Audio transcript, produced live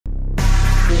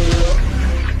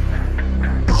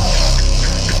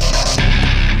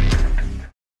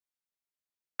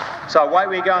So away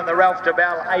we go in the Ralph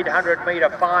DeBell 800 metre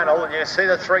final, and you see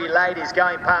the three ladies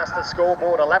going past the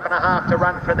scoreboard. 11.5 to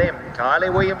run for them.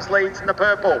 Kylie Williams leads in the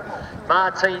purple.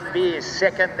 Martine Beers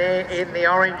second there in the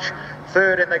orange.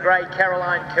 Third in the grey,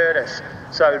 Caroline Curtis.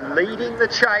 So leading the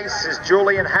chase is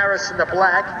Julian Harris in the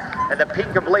black, and the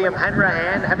pink of Liam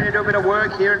Hanrahan, having to do a bit of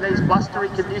work here in these blustery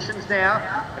conditions now,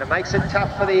 and it makes it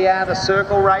tough for the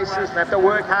circle races, and they have to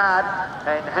work hard.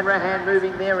 And Hanrahan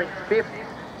moving there in fifth.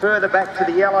 Further back to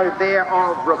the yellow there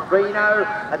of Rubino,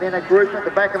 and then a group at the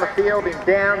back of the field in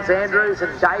Downs, Andrews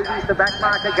and Davies, the back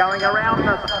marker going around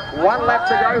them. 1 lap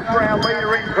to go for our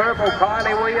leader in purple,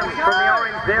 Kylie Williams, from the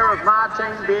orange there of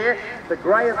Martine Beer. The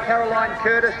grey of Caroline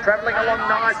Curtis travelling along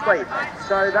nicely.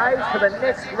 So they, for the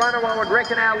next runner, I would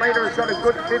reckon our leader has got a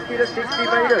good 50 to 60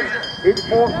 metres. In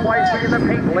fourth place in the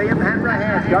pink, Liam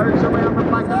Hanrahan goes around the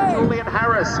back of Julian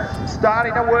Harris.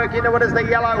 Starting to work into it as the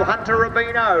yellow Hunter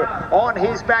Rubino. On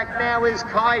his back now is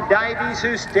Ky Davies,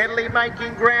 who's steadily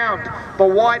making ground. The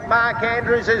white Mark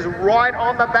Andrews is right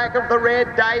on the back of the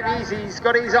red Davies. He's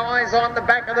got his eyes on the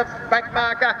back of the back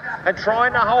marker and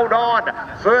trying to hold on.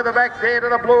 Further back there to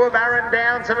the blue of Aaron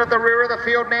Downs, and at the rear of the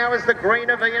field now is the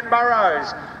green of Ian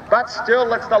Burrows. But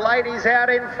still, it's the ladies out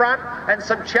in front, and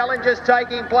some challenges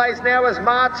taking place now as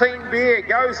Martine Beer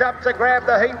goes up to grab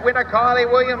the heat winner,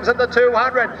 Kylie Williams, at the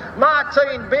 200.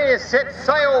 Martine Beer sets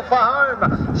sail for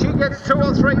home. She gets 2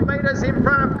 or 3 metres in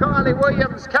front of Kylie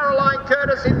Williams. Caroline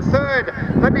Curtis in third.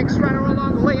 The next runner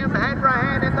along, Liam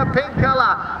Hanrahan in the pink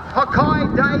colour. Ky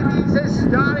Davies is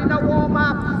starting to warm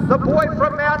up. The boy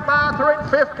from Mount Martha in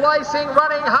fifth placing,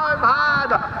 running home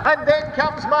hard. And then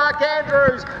comes Mark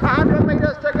Andrews. 100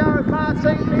 metres to go.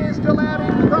 Martine Beer still out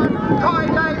in front.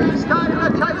 Ky Davies starting to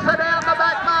chase her down the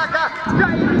back marker.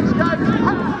 Davies goes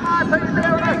home. Martine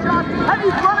Beer in a shot. And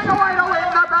he's running away to win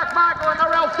the back marker in the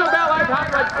Ralph DeBell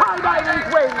 800. Ky Davies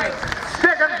wins.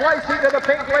 Second place into the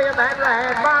pink, Liam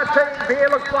Hanrahan. Martine Beer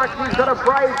looks like she's got a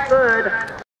brave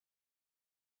third.